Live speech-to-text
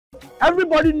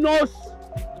Everybody knows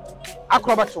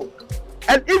Akrobeto.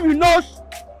 And if you know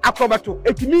Akrobeto,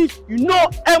 it means you know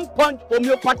Endpoint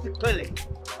Homeopathic Clinic.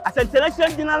 As an international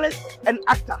journalist and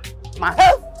actor, my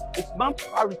health is my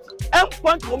priority.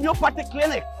 Endpoint Homeopathic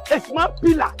Clinic is my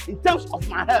pillar in terms of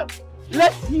my health.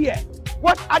 Let's hear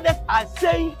what others are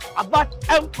saying about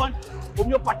Endpoint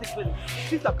Homeopathic Clinic.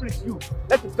 Sister, please, you.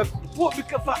 Let us talk. What we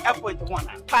can find Endpoint one.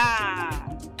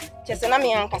 Just an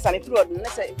Amian Casami Pro,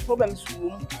 let's say problems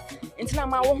room. Until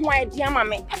I'm out why dear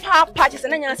mammy, papa patches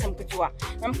and any some couture.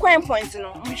 I'm quite pointing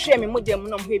on share me with them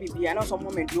no baby and also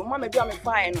moment. Your mamma do me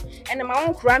fine and my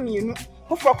own crime you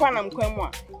who for one I'm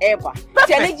quite ever.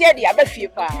 Tell Jeddy, I bet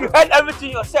you heard everything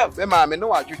yourself. Mamma,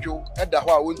 no, I do at the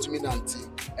whole to me, Nancy.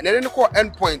 And then call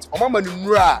Endpoint, or Mamma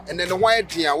Nura, and then the white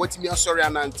dear, what's me, sorry,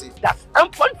 Nancy. That's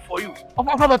Endpoint for you. Of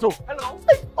Akrobeto. Hello.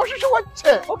 Oh, she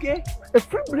what? Okay. A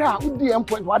free bra with the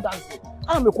Endpoint, what dancing.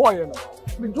 I'm a choir.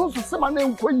 Because of some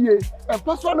name for ye, a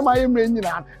plus one of my ring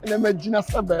and then Magina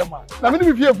Sabema. Now, let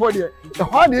me fear for you. The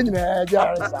one in there,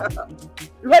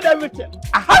 you heard everything.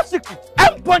 I have secret.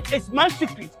 Endpoint is my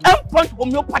secret. Endpoint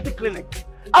Homeopathic Clinic.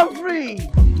 I'm free.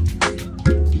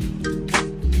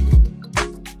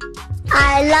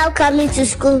 I love coming to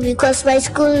school because my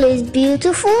school is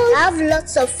beautiful. I have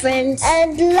lots of friends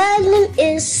and learning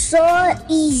is so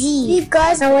easy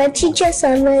because our teachers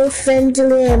are very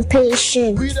friendly and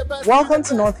patient. Welcome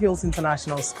to North Hills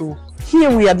International School.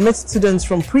 Here we admit students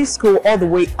from preschool all the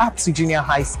way up to junior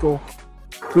high school.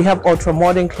 We have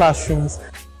ultra-modern classrooms,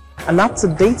 an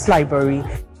up-to-date library,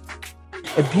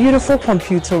 a beautiful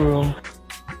computer room,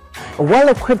 a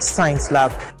well-equipped science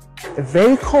lab, a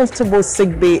very comfortable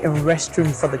sick bay and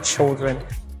restroom for the children.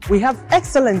 We have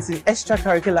excellence in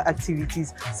extracurricular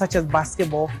activities such as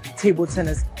basketball, table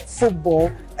tennis,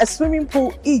 football, a swimming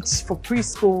pool each for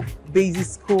preschool, basic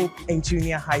school, and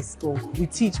junior high school. We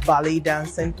teach ballet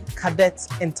dancing, cadet,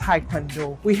 and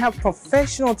taekwondo. We have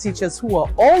professional teachers who are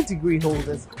all degree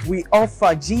holders. We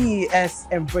offer GES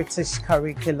and British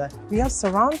curricula. We have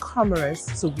surround cameras,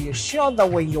 so be assured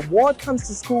that when your ward comes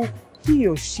to school, he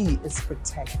or she is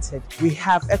protected. We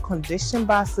have air-conditioned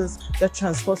buses that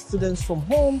transport students from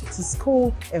home to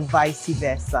school and vice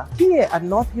versa. Here at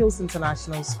North Hills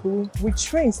International School, we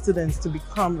train students to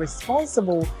become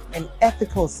responsible and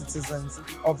ethical citizens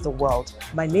of the world.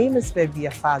 My name is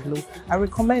Abusua Fie. I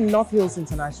recommend North Hills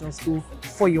International School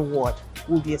for your ward.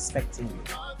 We'll be expecting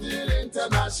you.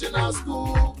 International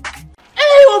School.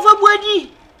 Hey, overbody!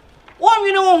 What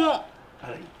you know?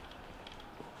 Hey!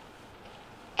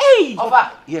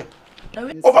 Over. Yeah.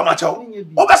 Over my child.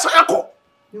 Over Sayako.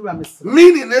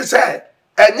 Meaning is say,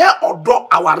 and ya odo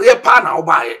aware pa na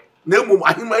obaye. Na emum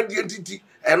ahima identity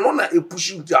and no na e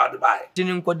pushing to buy.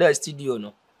 Didn't go the studio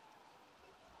no.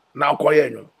 Now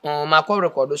koye no. Ma ko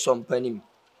record some penny.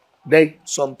 They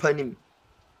some penny.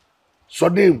 So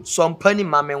them some penny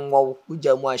mama nwo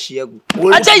uja mu ahye agu.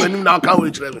 Penny na kan we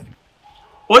trebe.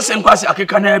 O sem kwase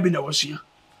akeka na bi na wosia.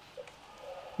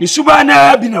 Ni suba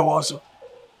na bi na wo so.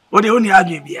 What the only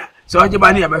agibia, so I give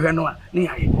any of Henua,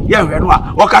 near young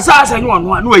Henua, or Cassas and one,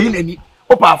 no, any,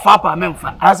 Opa, Fapa, Memphis,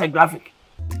 as a graphic.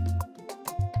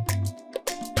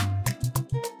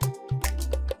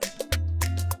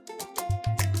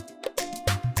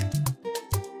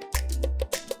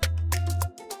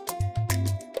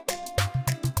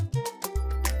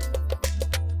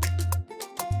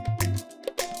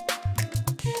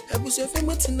 Abusua Fie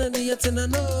mutina ni yatina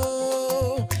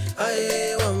no.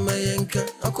 Aye wa mayenka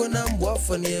akona mbwa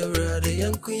fani erade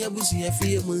yanku Abusua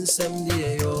Fie munsam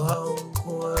die yo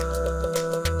hankwa.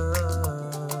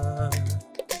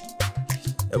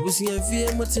 Abusua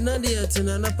Fie mutina ni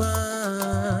yatina na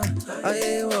pa.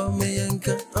 Aye wa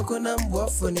mayenka akona mbwa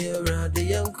fani erade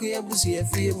yanku Abusua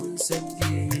Fie munsam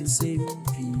die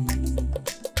yensempi.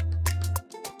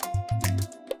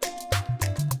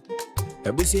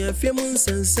 Abusua Fie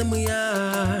munsam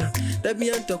ya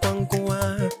dabianto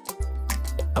kwankwa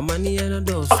amani ya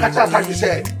do so Akacha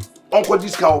say onko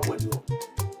discount obo yo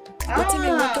ati mi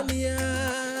wakami ya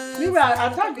mi ra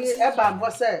atagi eba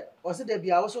mbo say o se de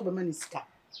bia wo so be mani sika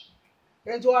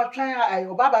ento atwan ai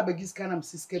obaba be gisika na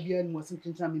msika bia ni mo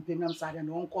sintinta mi pem na msade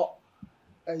no onko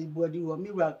ai buadi wo mi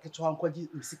ra keto onko gi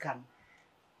msika no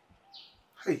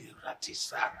hey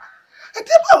ratisara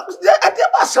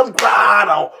Adeba some Prah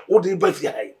now o de ba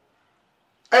fia hai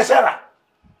esera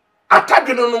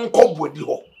atagi no nko buadi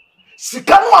ho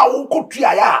sika no a wo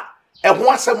kotua ya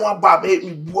ho asem aba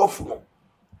me buafu no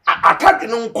atagi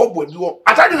no nko buadi ho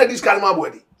atagi na discount ma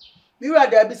buadi mi ra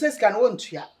da bi sika no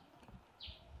wontua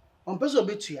on peso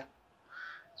betua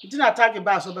ntina atagi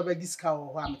ba so baba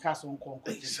discount ho am ka so nko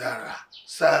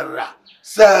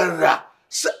Sarah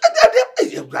Se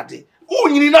ade e brade.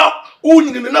 Unyini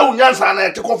na unyansa na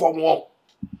ete conform wo.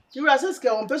 You are saying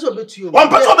on person betu you. One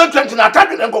person betu na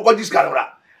atade na nkoko dis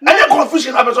camera. Any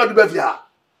confusion na person dey be fia.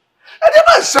 Ade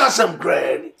man sansam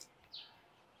grade.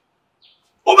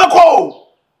 Obeko.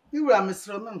 You are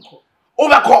Mr. Menko.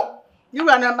 Obeko. You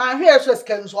are na man here so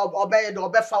scans obey the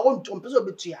obefa won to person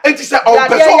betu ya. Enti se o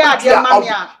person betu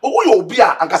ya. O yo obi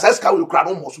a ankasa ska we kura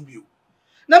no mo so bio.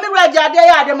 Na me bra jade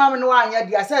ya de mam no anya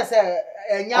dia se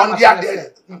enya ma.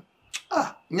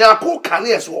 Nyako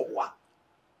kane so wo.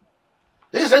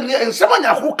 This is nsema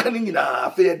nyako kane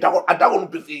nyina fe adawo no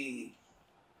pefi.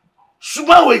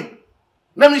 Suba we.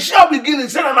 Na me shall begin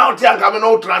say na out here come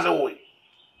no transit we.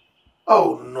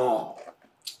 Oh no.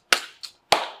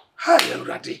 Hi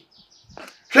already.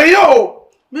 Keyo.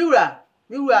 Miura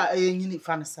nyini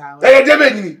fan sa. Eh de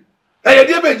benyini.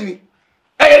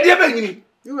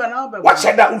 Miura na obe. What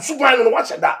said that? Suba no what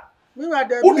said that? Miura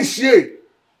de. Who be sie?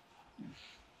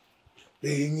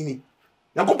 Nyini.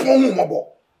 Yakopon hu mobo.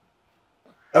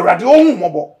 Awrade hu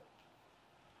mobo.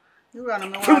 Miura na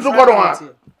me. Film so bodo ha.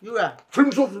 Miura.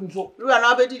 Film so. Miura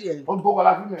na obedi de. On go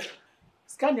la film.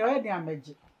 Scan your head and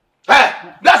magic.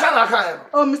 That's an account.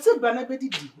 Oh, Mr. Banabedi,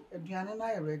 Adriana and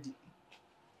I are ready.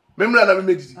 Memla na me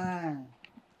medidi.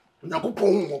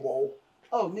 Yakopon hu mobo.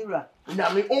 Oh, Miura.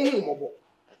 Nyame hu mobo.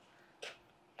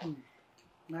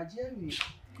 Najeri.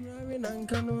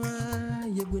 Nankanwa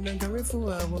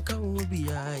yebunankarifu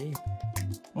awakawubiai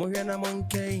Moyana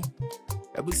monkey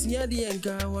Abusia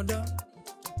dienka wado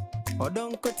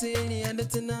Odon kotini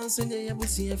andetina sunye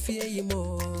Abusia Fie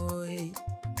yimoy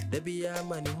Debia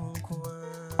mani hunkwa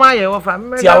Maye wofa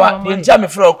tiawa de ntia me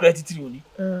frɛ okra titiri oni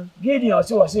Gideon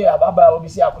se wo se ababa obi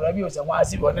se akora bi o se ho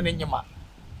ase bi one ne nyima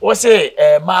wo se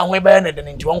ma ho ba ne de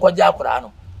nti won kwaje akora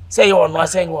no se ye ono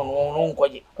ase nye ono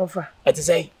nkwaje ofa eti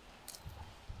sei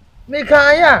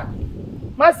Mikaya,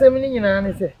 masem ni nyina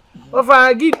ne se.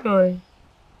 Ofa Gideon.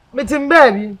 Metim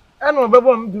baabi, ana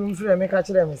obebo mdum frɛ me ka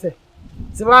kyerɛ me se.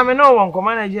 Se ba me no won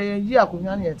koma na yi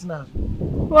akonwa na yetina.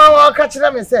 Wo ka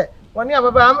kyerɛ me se, woni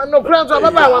ababa no kura to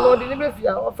ababa wa no de ne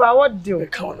befia. Ofa what do?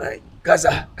 Ka ona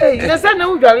gaza. Na se na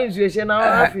udware nsuehye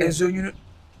na afi. Enzonyunu.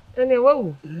 Ene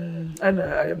wawu.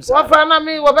 Ana ayam sa. Ofa na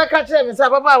me wo be ka kyerɛ me se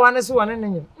ababa wa ne so woni ne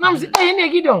nyim. Na me se ne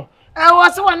Gideon. Wo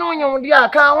se woni onyum di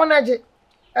aka ho na je.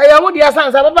 Eya wo dia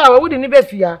sansa baba wa wo de ni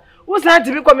befia wo san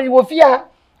timi komi wo fia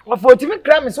wo fo timi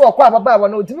kra me se wo kwa baba wa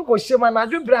no timi ko hyema na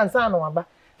adwo bransa na waba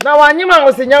na wanyima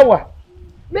wo senya wa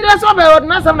me da so ba wo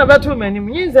na sam na betu manim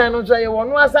nyinsan no so ye wo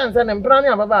no asansa na mpra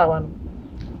ne baba wa no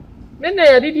me na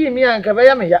ya didi mi anka be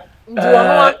ya me ya nti wo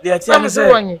no de atia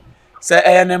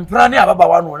se ne mpra ne baba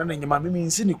wa no ne nyima me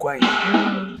nsi ni kwan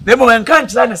de mo enka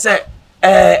nkyira ne se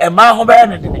ma ho be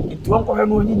ne de nti won ko hwe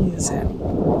no onyi nsa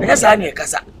ne ka sa ne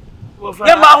kasa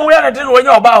ye ma hu ya na de wonye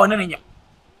oba won ne nya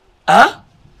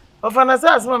ofa na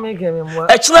sa asma me ke me mo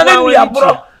e kina na ndia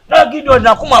bro na Gideon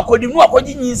na kuma akodi nu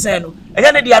akogi nyinsan no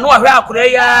e ne dia no ahwe akora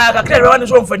ya kakra hwe wani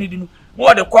so mfani di no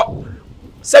mo de ko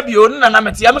sabio na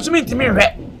meti ya meso mintimi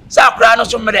hwe sa akora no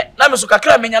so mede na meso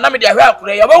kakra menya na me dia hwe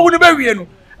akora ya ba wu ni ba wie no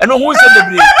eno hu se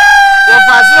bebre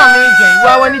ofa asma me ke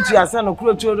wa wani tu asa no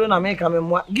kuro tuodo na me ka me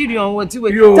mo Gideon wati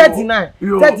we 39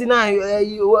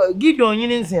 Gideon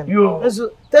nyini nsen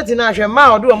eso 39 hwe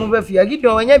ma odo mo ba fia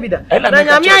Gideon wanya bida na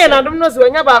nyame aye na dum no so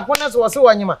wanya ba ko na so wo se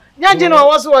wanyima nyaje no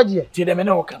wo so woje ti de me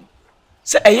ne wo kan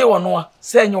se eye wono a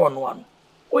se enye wono ano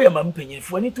o ye ma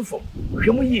mpanyinfo ani tu fom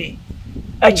hwe mu yi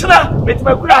e kira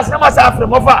betima kura ase na ma sa afre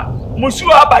mofa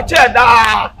musu aba che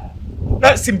da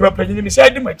na simpra panyini mi se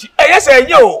di machi eye se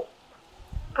enye o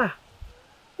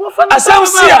asam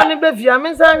sia ne be fia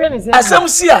me san hwe ne se asam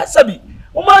sia sabi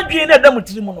wo ma dwen na da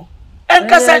mutiri mu no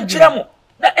enkasa nkyere mu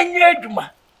na enye adwuma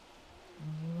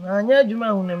anya adwuma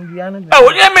hu na mbia ne be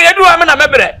o ne me yedu am na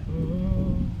mebre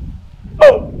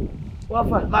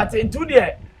wafa mate ntu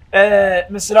de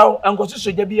misraw ankoso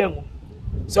soja bi anu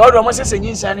se odo mo sese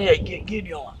nyinsa ne ya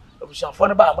Gideon abusuafo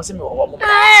ne ba mo se me wo mo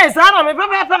sa na me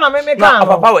pepe na me kan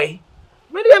papa we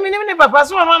me de minim ne papa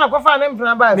so no na kofa ne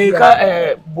mpena ba me ka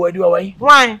boadi wa wai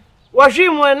wan wo hwi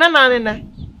mu na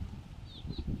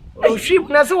o hwi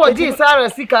na se wo ji Sara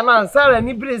sika na Sara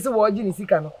ni bire se wo ji ni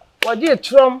sika no wo ji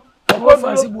trom ko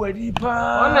fansi boadi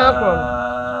pa ona akro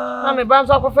na me ba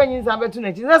so akofa nyinsa betu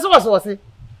na chi na se wo se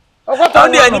okoto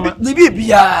ni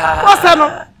bibia wasa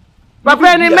no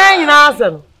papa ni men na asa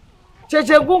no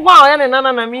chechegu kwa ya ne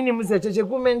nana na mini mu se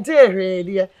chechegu mente hwe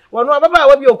de wono baba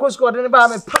wa bi okosko de ne ba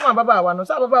me pama baba wa no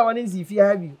sa baba wa ni zifi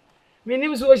ha bi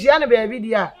minim so ohia ne ba bi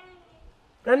dia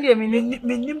kan de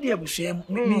minim de abusuam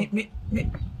mi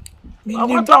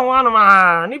akoto wa no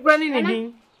ma ni pa ni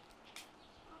din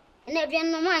na bia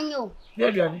no manyo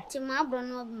Dear Johnny. To my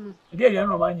brother. Dear Johnny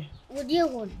Romani. Would you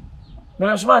hold? When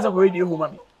I smile, I go with you,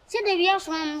 mommy. Said the real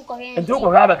swam And took a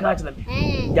rabbit catch them.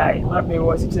 Guy, my baby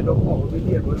was 6 o'clock.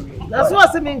 That's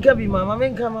what's the main cabin, Mamma.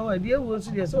 Men come away, dear, was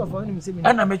the so for him.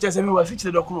 And I met just a 6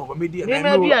 o'clock. Maybe an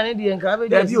Indian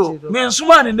cabbage. Men,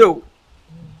 Suman, no.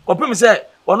 Or Pim said,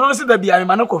 or no, said that be a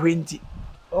man of Corinthi.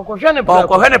 Or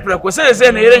Cohenepre was saying,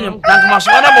 and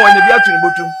Maswana when the Beatty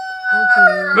bottom.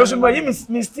 No, my name is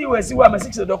Miss T. Where see why my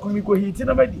 6 o'clock we go hit in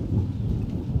a bed.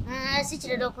 I see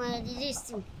the document.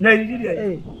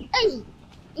 Hey.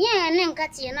 Yeah, and then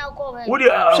Cathy and now go. Would you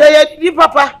say it,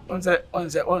 Papa? On the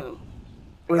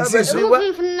when says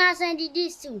moving from Nasa and did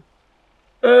this too.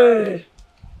 Eh.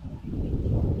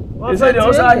 I said,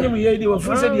 also, I knew you were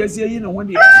first year, you know, when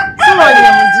you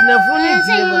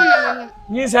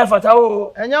yes, half a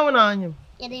tower, and you on him.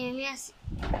 Yes.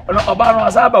 Obama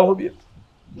was about you.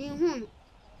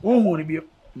 Who would be?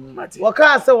 What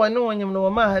can't say one knowing him no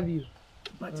man have you?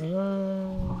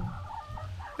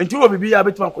 And two will be a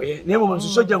bit more quiet. Never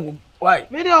was so young. Why?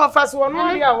 Many of us were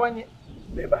not here one year.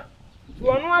 Never. You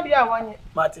are not here one year,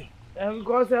 Marty. And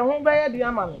because I won't buy a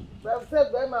diamond. Well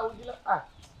said, Grandma, would you not?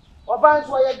 Or by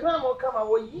why your grandma come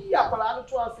away, ye are allowed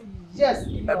to us. Yes,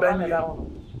 I bend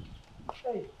down.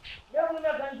 Hey, you will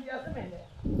not be as a minute.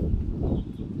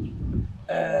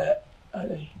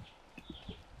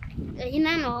 You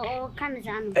know,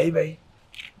 Canada. Hey, baby.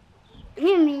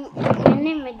 You mean,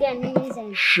 name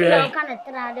again, share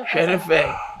Sheriff.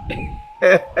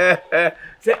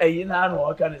 Say, you know,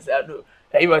 what can I say?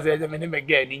 He was a minute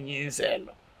again in years.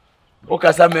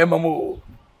 Okay, some member.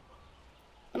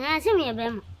 I see me a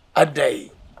bem. A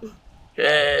day.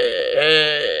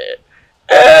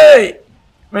 Hey,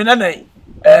 Menane,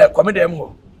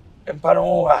 Commodemo, and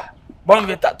Paroa,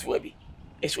 Bonvita to Webby.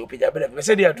 It's will be the better. I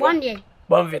said, one day,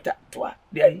 Bonvita to a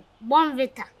day.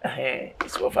 Bonvita.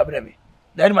 It's for Fabremi.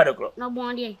 Then, my girl. No,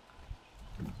 one day.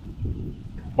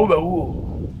 Over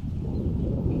who?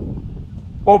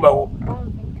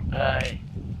 Aye.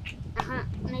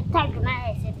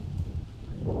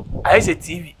 I said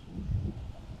TV.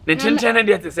 The Tintin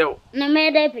there to sell. No,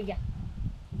 made a picture.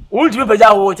 Won't you pay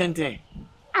our watching?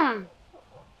 Ah,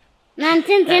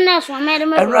 19 dinners were made.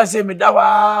 And I say,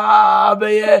 Medawa,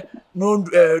 Bayer, no,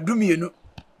 do me, no.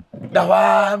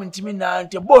 Dawa, Mintimina,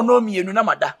 Bono, me, no,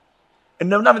 Namada. And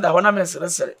no, that one I'm a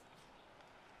solicitor.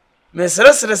 Miss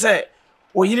Solicitor say,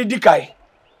 oh, you did decay.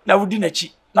 Now, we didn't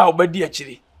cheat. Now, but dear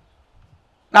chili.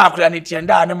 Now, can it and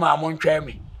down, and Mamma won't try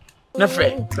me. No,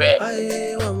 Fred.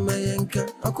 I want my anchor.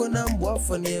 I couldn't walk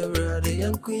for near the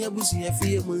young Queen Abusua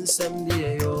Fie when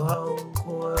someday your home.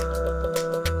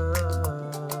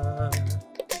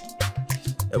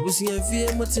 Abusua Fie,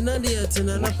 Matinadi,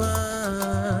 Tinanapa.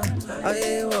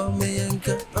 I want my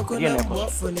anchor. I couldn't walk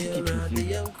for near the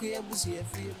young Queen Abusua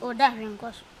Fie. Oh, that ring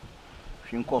cost.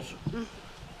 Shinkoso.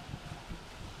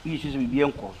 You should be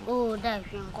young cost. Oh, that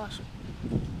ring cost.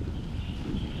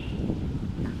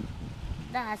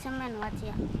 That's a man what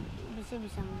here. Be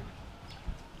some.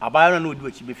 A baron would do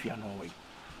it if you are no way.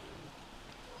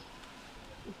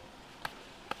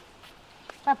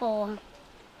 Papa,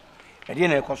 I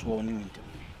didn't cost one winter.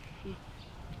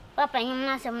 Papa, you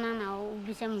must have now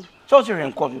be some. So, sir,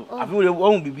 and call you. I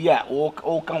won't be here or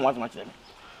come once much.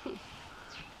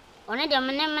 Only the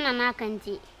man and I can't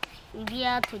see. Be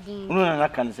out to the. No, I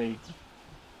can say.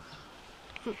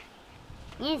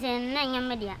 Yes, and then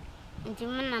media. Into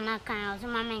men and I can't.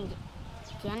 My man.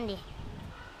 Candy.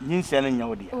 You sending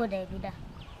your dear. Oh, they do that.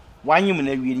 Why you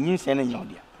may read you sending your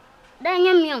dear? Then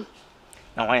you.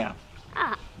 Now I am.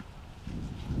 Ah.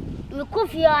 You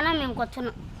coffee on a man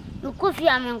cotton. You coffee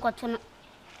on a cotton.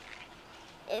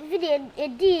 A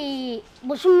D.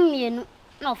 Busum,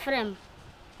 no frame.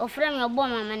 Or frame your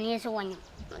bomb and yes, one.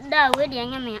 That way, the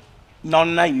young man. No,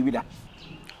 now you be that.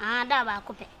 Ah, that back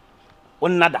up.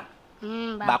 Another.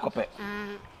 Back up.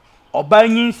 Or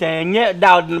buying saying, yet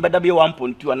down better be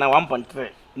 1.2 and now 1.3.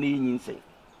 Need say.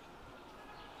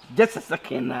 Just a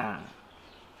second now.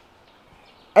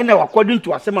 And now, according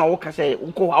to a semi walker, say,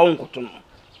 we call our own cotton.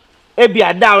 Ebi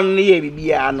a down near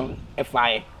Bibiano, a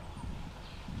fire.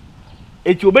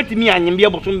 It will bet me and be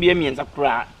able to be a means of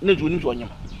prayer, no to him.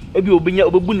 Ebi will be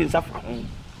your baboon in Saffron.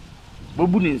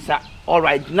 Baboon in Sa, all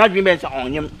right, not remains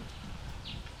on him.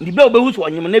 The bell was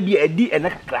on him, maybe a D and a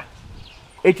crack.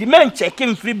 It meant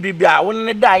checking free Bibia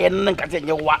when die and then catching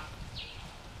your what.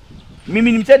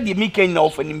 Mimi said the making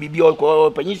off and be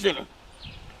your pension.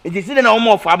 It is no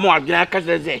more far more than I can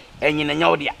say, and in a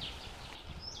yodia.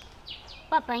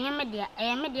 Papa, I am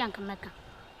a young American.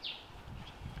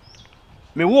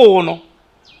 Me wo no.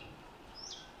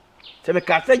 Se me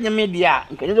ka say media,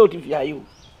 nkan do ti fia you.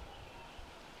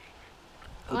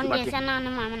 On the sana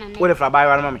mamma. What if I buy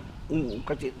one mammy?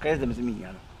 Catch them as me.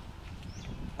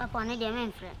 Upon a dear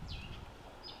man friend.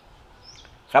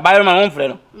 So I buy my own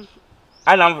friend.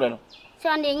 I love friend. So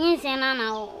on the insana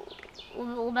now,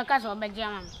 because of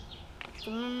Bajaman. To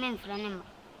men friend.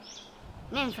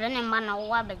 Men friend and man or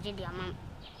Wabajidia, man.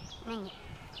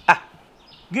 Ah,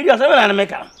 give yourself an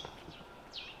American.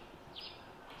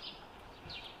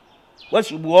 What's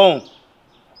your bone?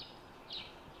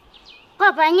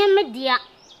 Papa, I am a dear.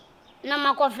 No,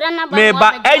 my friend, Me,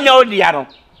 but I know the other.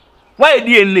 Why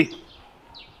didn't they?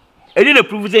 I didn't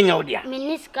approve of your dear.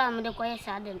 Minis come the quiet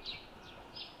sudden.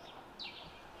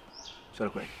 So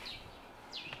quick.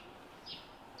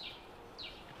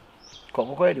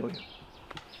 Coco, where do you?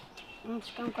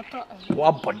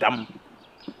 What bottom?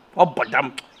 What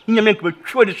bottom? You make me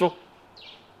sure so.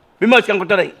 We must come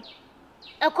today.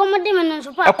 A commodement,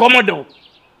 a commodore.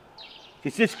 He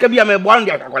says, Cabia may one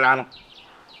day.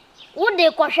 Would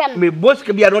they question me? Both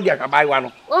can be another. I buy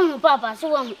one. Oh, Papa,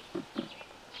 so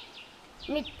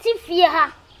me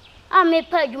Tiffia, I may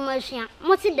pay you mercy.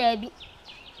 What's it, Debbie?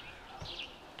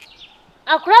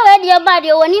 I cry at your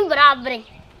body when you bring.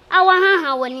 I want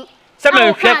her when you.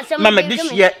 Some mamma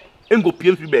this year and go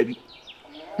pin baby.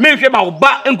 Maybe about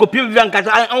back and go pin because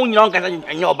I own your uncle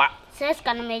and your back. Says,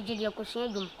 can I make your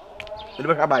cushion?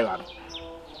 I buy one.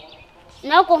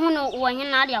 No, Cohono, when you're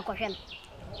not your question.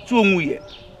 Soon we.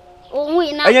 Oh,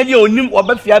 we know. I had your name or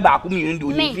Buffy back with me and do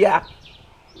me. Yeah.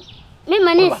 Me,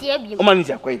 Manesia,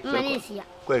 Manesia, quite. Manesia.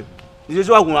 Quite. This is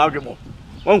what we're arguable.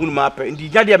 One good map and the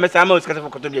Jadia Messamo is for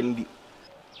Cotobian.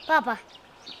 Papa.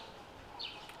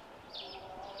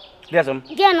 There's some.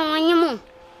 Get on your moon.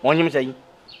 On him saying,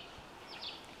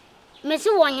 Miss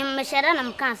William, Miss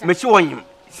Adam Cancer. Miss William,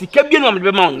 she kept being on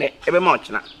the mountain every month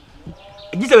now.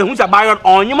 This is who's a buyer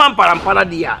on your man parampala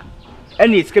dear.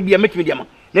 And it can be a make medium.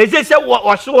 They say what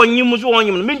was so on you must want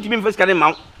you mean to be first carrying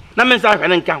mount. No man's I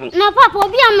can count. No, Papa,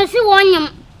 be a Miss William.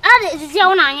 Add it is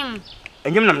your name.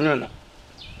 And you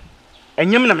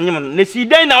and you, they see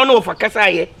they now know for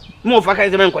Cassaye, more for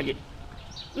Casaman.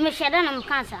 Miss Adam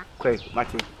Cancer. Quite,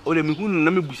 Martin. Only me who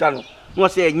know me Busano,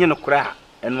 was saying, you know, cry,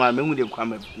 and my memory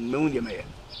come, memory mayor.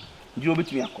 You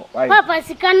bet me a call. Papa,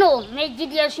 Sicano, made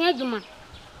Gideon Schneidman.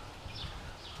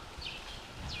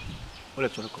 Well,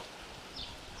 let's go.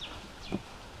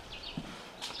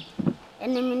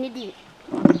 And the minute.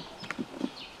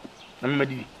 I'm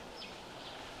ready.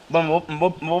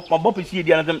 Bob is here,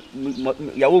 the other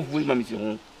Yahoo with my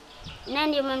mission.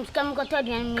 Nanny, Mam's come got to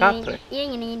you.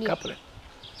 Couple.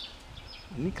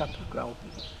 Nick up the ground.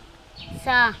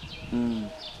 Sir.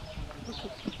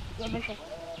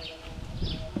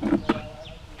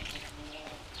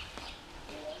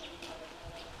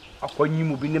 Upon you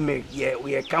moving the maid, yeah,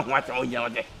 we can't watch all your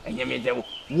day, and you may say,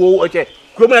 whoa, okay,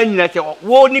 come on, you say,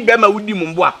 whoa, ni Bema would be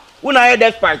Mumba. When I had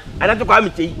that spike, and that's a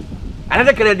committee,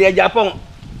 another Canadian Japan.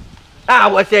 I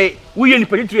was say, we in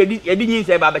particular didn't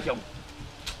say Babachon.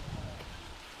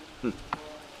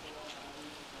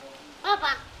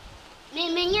 Papa,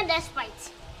 me that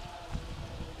spite.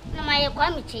 No, my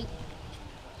committee.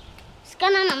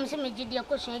 Scanner, I'm saying, Gideon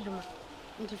Cushion,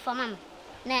 into Famam.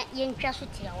 Na yen twa so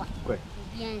tia wa.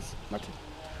 Yes. Mate.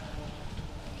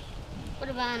 What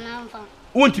about now fam?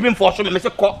 Won't you for so me say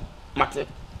ko, mate.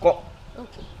 Ko.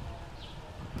 Okay.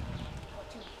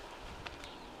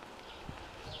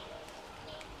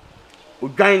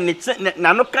 Ogan ne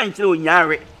na no kan kire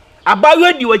onyare.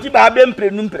 Abawe di wachi ba be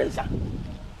mprenu mpresa.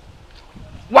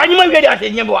 Wanyima hwe di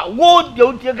asenye bo. Wo de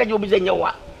otie ka je obi senye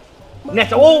wa. Na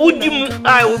se wo wudim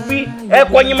ai obi e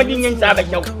konyima di nyensa ba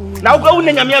kyew. Na wo wu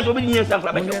na nyame aso obi di nyensa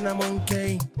fra ba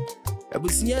kyew.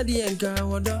 Abusia di enka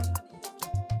wodo.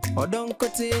 Odon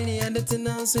kote ni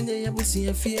andetina sonye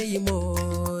Abusua Fie yimo.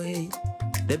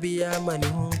 Debi ya mani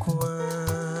honko.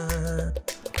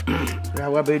 Ya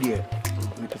wa be die.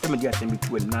 Pese me dia semi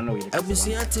tu na no ye.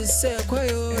 Abusua te se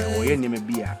kwayo. O ye ne me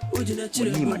bia. Ojina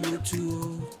chire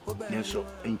mutu. Nenso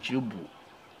enchirubu.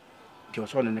 Ti o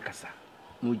so ne kasa.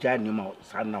 No ja ni ma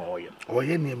sa na o ye. O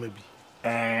ye ne me bi.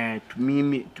 To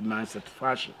me to my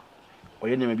satisfaction. O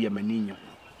ye ne me bia maninyo.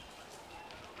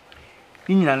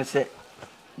 Ninyina ne se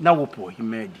na wo po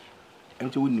himedi.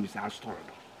 Ento woni sa story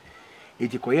do.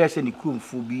 Eti koye se ni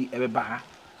kumfu bi ebeba ha.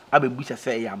 Abebusa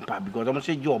say ya mpa because I'm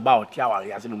say jo ba oti aware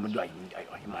ya se no mudu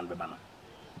ahiman beba no.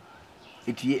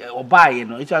 Eti obaye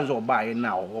no, eti anzo obaye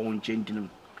na wo nchenti no.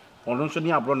 Ono so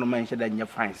ni abro no man she da nya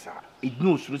fine sa.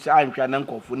 Igno suru se anhwa na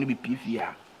nkofo ni bi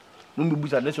pifia. No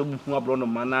mebusa de so bufu abro no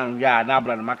man na anhwa na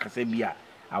abra no makasa bia.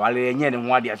 Awale enye ne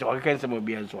ho ade ase okeka nsem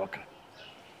obi enso oka.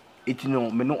 Eti no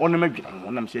me no ono madwira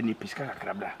no nam se ni piska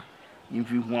kakrabda.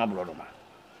 Imfi hu abro no ma.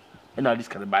 E na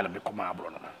diska de ba na be koma abro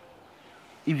no ma.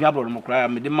 if you abroad mo kra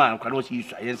me de man kra no si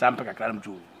yen sam pe kakra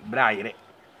mtu bra yire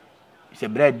se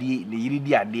bra di ne yiri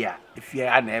di ade a efie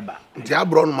a na eba nti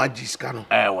abroad no magiska no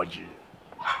woji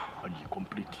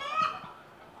complete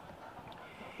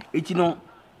eti no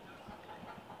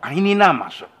ahini na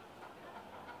amaso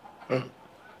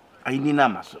ahini na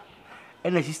amaso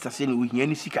ena sister say no hia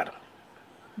ni sika no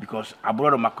because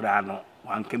abroad makra no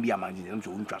wan kan bi amanzi no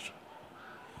so untwa so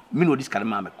me no this kan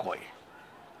ma me koy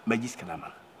magiska na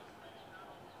man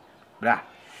bra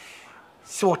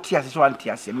so tia so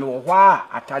antia se me wo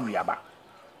hwa ataduaba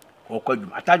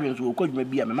okwadwuma atadwen so okwadwuma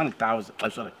bia me man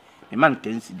 1000 sorry me man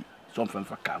 10 cedi so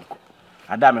mfemfa kanko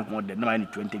ada me ho de na man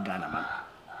 20 Ghana man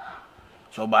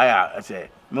so baya say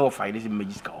me wo fight this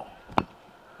magiska o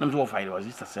na me wo fight was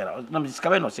this sera na me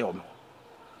diska no say o me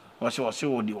o se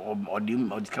o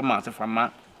di kama se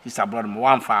fama sister brother mo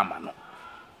wan farmer no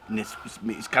ne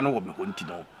iska no wo me ho nti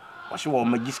no o se wo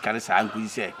magiska sa anko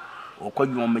say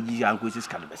okwadwuma magiska anko say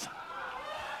iska no besa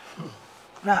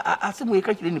na asemu e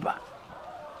ka kire ni ba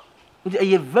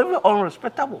they are very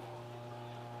unrespectable.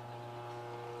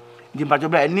 The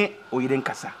majority ni oyire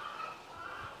nkasa.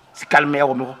 Sikalme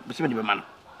o me be se be man.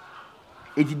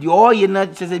 Eti di o ye na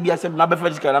se bia se na be fa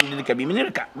sikala am de ka bi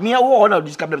minirika. Me wo na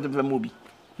di sikala be mo bi.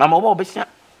 Mama wo be sia.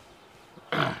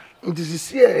 Nti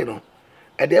sisi no.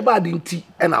 E de ba di nti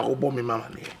e na wo bo me mama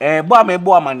ne. Bo am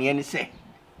bo amane ni se.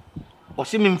 O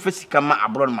se me mfa sika ma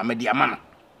abro no mama di amana.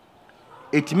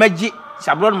 Eti maji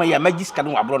sabron ma ya maji sika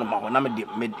no abro no ma ho na me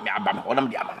aba me ho na me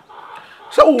di amana.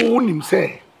 So wo nim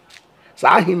se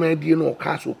sa ahima die no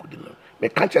ka so kudi no. Me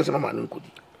ka kire se mama no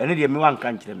kudi. Ene de me wan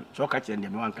kan kire me. So ka kire de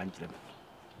me wan kan kire me.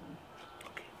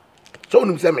 Okay. So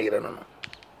unim se me yire no.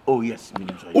 Oh yes, me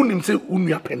nim so. Unim se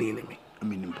unu apani ni me.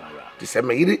 Me nim pa ya. Ti se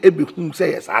me yire ebi hu se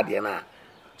yes ade na.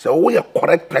 So wo ye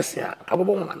correct person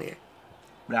abobo mo na ne.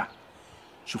 Bra.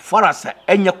 So far as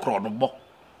enye kro no bo.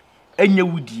 Enye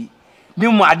wudi. Ni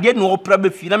mo ade no opra be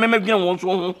fi na me madwene won so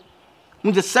ho.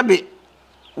 Mu de sebe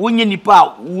wonye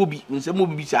nipa wo bi nse mo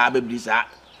bi sa ba bi sa.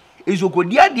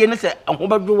 Ezokodi ade ne se ho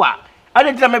badwo wa.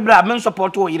 Ade tira me bra me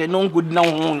support wo yire no ngodi na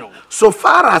ho. So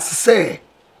far as say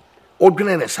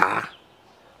odwene ne sa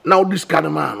na odiska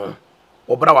ma no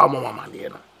obra wa mama ne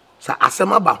no. Sa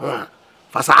asema ba ho a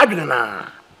fa sa adwene na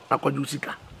kwaju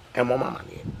sika e mo mama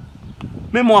ne.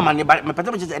 Me mo mama ne ba me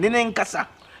pata be ne nkasa.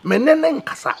 Me ne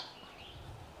nkasa.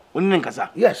 Oni nkasa.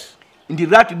 Yes. Ndi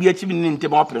rat bi achi bi ne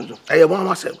ntema oprenzo. Eye mo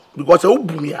amasem because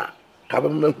ubumi a ka ba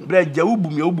me bra ja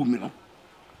ubumi no.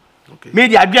 Okay. Me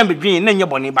di adwan bedwen na nye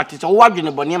bone ba te so wo adwene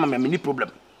bone ma me ni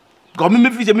problem. Go me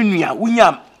fi se me nua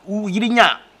unya yiri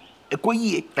nya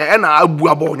ekoyie. Na abu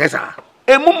abo nya sa.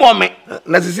 Emu mo me.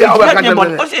 Na sisi a wa ka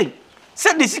tele. O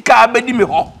se de sika abedi me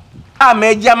ho. A ma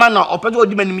ejiama na opedo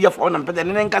odi manim ye fo na pede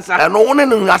ne nkasa. No woni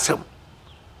ne ngasem.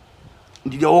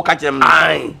 Ndi de wo ka kire me.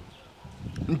 Ai.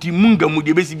 Nti munga mu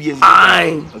de besi bi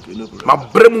ai okay no problem ma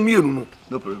bremu mienu no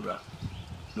no problem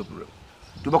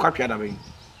tu baka twa da ben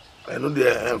no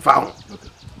de fa ho okay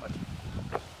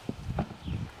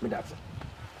me that's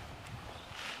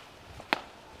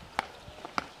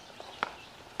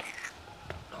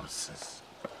nonsense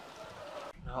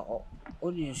now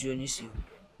audience you see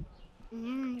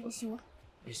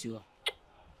isiwa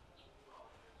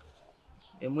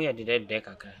emu ya de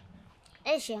kakra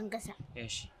eshi angasa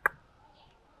eshi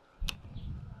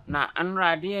na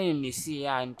anrade ya nesi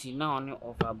ya anti na oni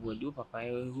overboard papa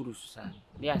ya huru susa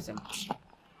dia asem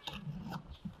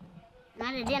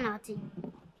na de na ati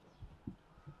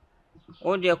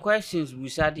all the questions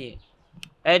busa de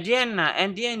ede na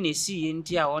ende nesi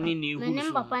nti a oni na ehuru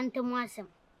menem papa ntemu asem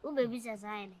u baby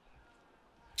sasa ene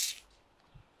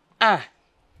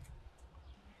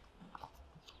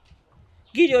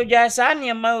gidi oja sa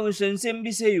ne ma o sensem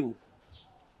bi se yo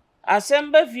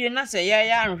Asemba fie na se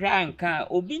ya anhwa anka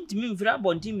obi ntimi mfira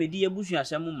bonti medi ebusu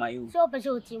asemu mayo so pese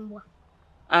otimbo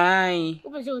ai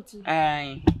pese oti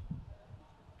ai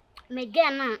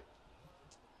megana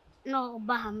no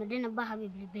baha medena baha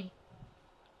biblibe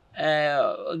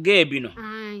gebi no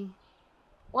ai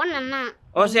wona na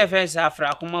o se fensa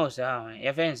afra kuma o sa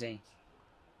ya fensa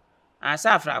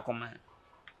asa afra kuma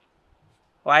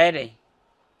waye de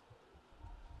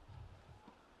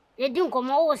yedi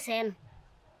nkomo wo se no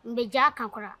mbeja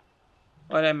kakura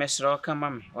wala mesro kama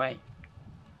me why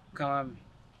kama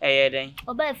me den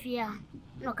oba fia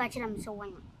no ka kira me so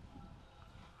wanya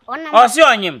ona o si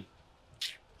onyim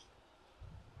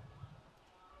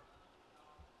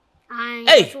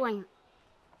ai so wanya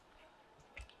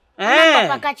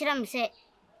papa ka kira me se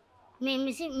me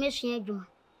mesua adwuma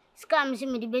ska me se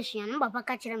me di besua no papa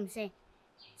ka kira me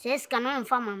se ska no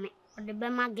mfa mame o de be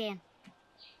ma gen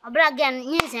obra gen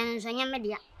nyinsen nso nya me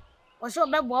dia Oso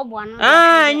be bobo no.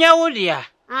 Nya wo dia.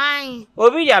 Ai.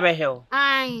 Obi dia be hew.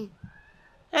 Ai.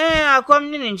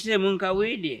 Akom ni nchire mu nka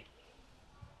we die.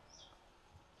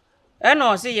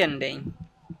 O se yenden.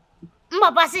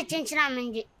 Mbapa se chinchina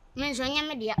menje. Menso nya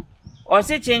me dia. O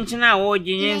se chinchina wo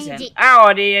jinyensen.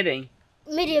 O de yeden.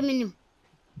 Media minim.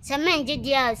 Se menje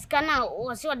dia skana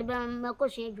o se o de be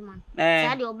makosu adwuma.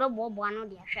 Sa de obebobo ano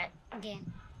de ahwe again.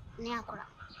 Ne akora.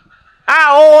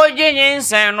 O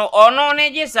jinyensen no ono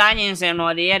ne ji sa nyensen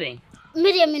no de yeden.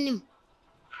 Media minim.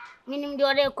 Minim de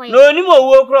o de koy. No ni mo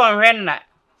wo kro onhwe na.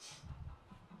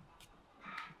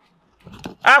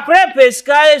 Akre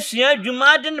peska esua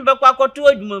adwuma de ne bekwa koto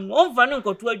adwuma mu. O mfa ne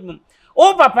nkoto adwuma mu.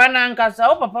 O papa na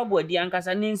ankasa, o papa bodi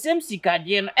ankasa ne nsem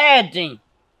sikade no eden.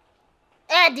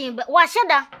 Eden wa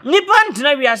sheda. Nipa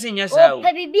ntina wiase nya sa o. O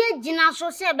pe bibia gina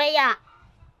so se be ya.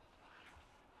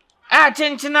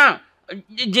 Chinchina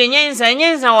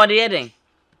nyensa wo de eden.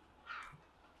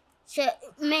 Se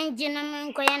menjina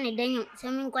men koya ne danyu, se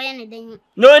men koya ne danyu.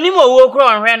 No ni mo wo kro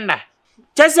onhwenda.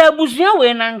 Chese abusua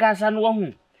we na ankasa no wo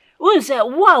hu. Unse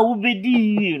wo a wo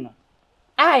bedi no.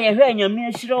 Ye hwe anyame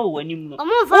ahira wo wanim no.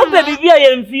 Wo be bibia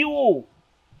ye mfi wo.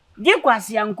 Ge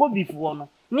kwase anko bifo no.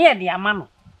 Ne ye de ama no.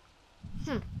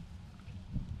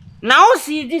 Na o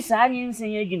si di sa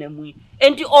nyensen agina mu.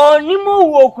 Enti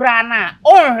onimo wo kura na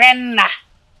onhwenna.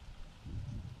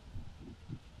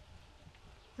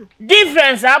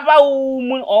 Difference aba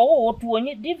mu o to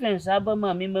onye difference aba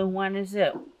ma me mahu ane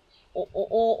se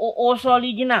o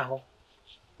soli gina ho.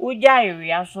 O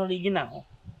jaiwe asoli gina ho.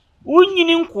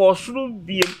 Unyini nkosuru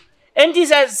biem. Enti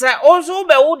sa also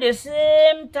be wo the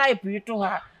same type you to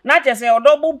her. Na che say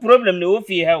double problem na wo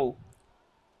fi ha o.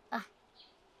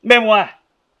 Memwa.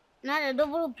 Na the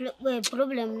double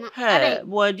problem na. Hey,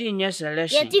 boy di nya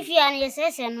selection. Ye tifia na ye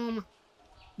sese no ma.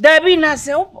 Dabi na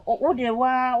se o de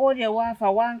wa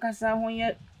fa wankasa ho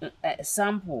ye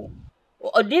sample.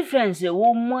 O difference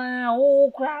wo mu a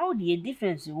wo kra o de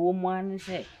difference wo mu an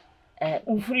se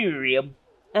ufri riem.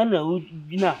 Ana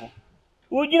ugina ho.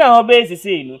 Ugina ho be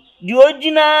sese no. Di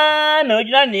ogina na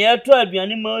ogina na ye to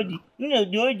aduane ma odi. Na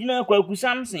di ogina kwaku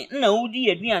samson na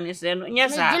odi aduane se no. Nya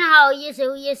sa. Ogina ha o yese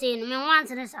no me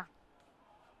wansere sa.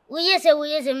 Wo yese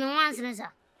me wansere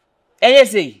sa.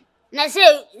 Yese. Na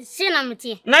se na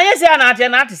meti. Na yese ana ate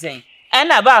na ate sen.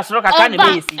 Ana ba asoro kaka na be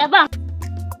yesi. Eba.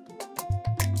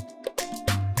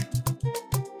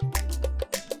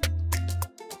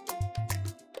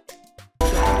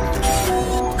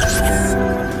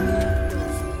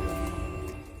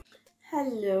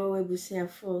 Hello, Abusua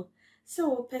Fie.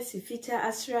 So, Pesifita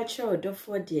Asracha or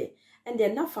Dofo de, and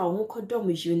they're not for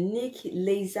Unkodom unique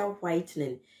laser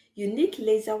whitening. Unique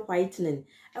laser whitening.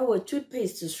 Our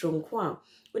toothpaste is strong quam.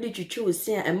 What did you choose?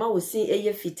 Say, and ma was saying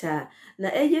a fita. Na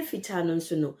eye fita non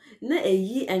sono. Na a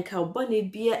ye and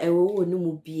carbonate beer a row no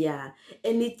mu beer.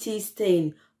 Any tea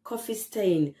stain, coffee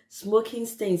stain, smoking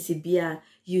stain, beer.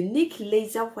 Unique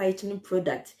laser whitening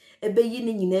product. Ebe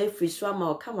yini nyina free swama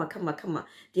o kama.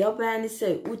 The obani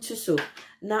say utu so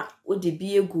na o de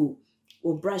biegu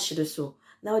o brush the so.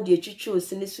 Na o de chuchu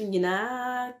sene so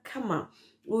nyina kama.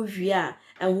 Uvia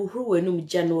and who wenum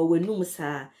jano wenum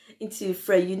sa. Into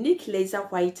for unique laser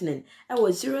whitening. I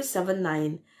was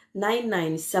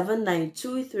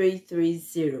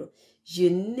 079-9979-2330.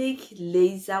 Unique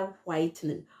laser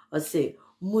whitening. Or say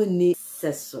Muni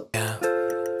Seso. Yeah.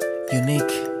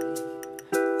 Unique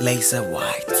laser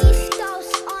whitening.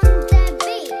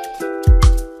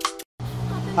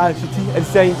 I see and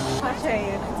say,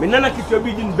 me nana kitwa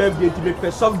bi din birthday to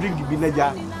be soft drink bi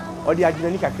naja. Or the ajina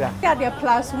ni kakra. Yeah, they're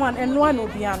 +1 and one will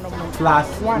be on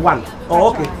 +1. Oh,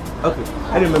 okay. Okay.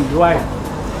 I remember why.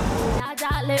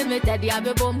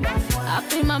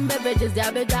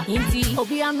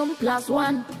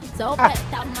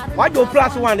 Why do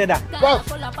 +1 there? Boss,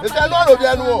 it's a lot of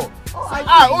you know.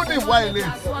 Only while it.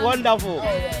 Wonderful.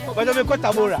 But I'm a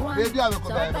cotabora. Maybe I'm a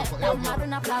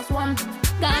 +1.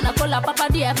 Gonna pull up Papa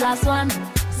dear +1.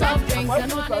 Soft drinks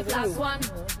and one +1.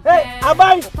 Hey,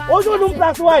 Abai, also do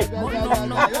 +1.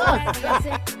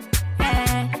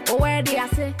 Where do I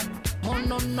say?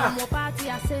 No party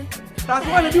I say.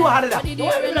 +1 do what that?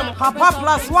 Papa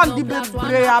 +1 di be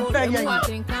pray abeg.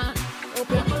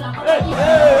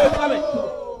 Hey, come.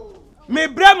 Me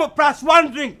bremo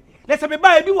 +1 drink. Let's be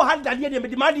buy bi wo had that dey me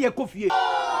demand e coffee.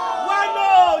 Why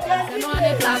no?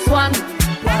 +1.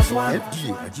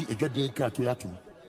 FDA, aji ejo dey ka to ya to.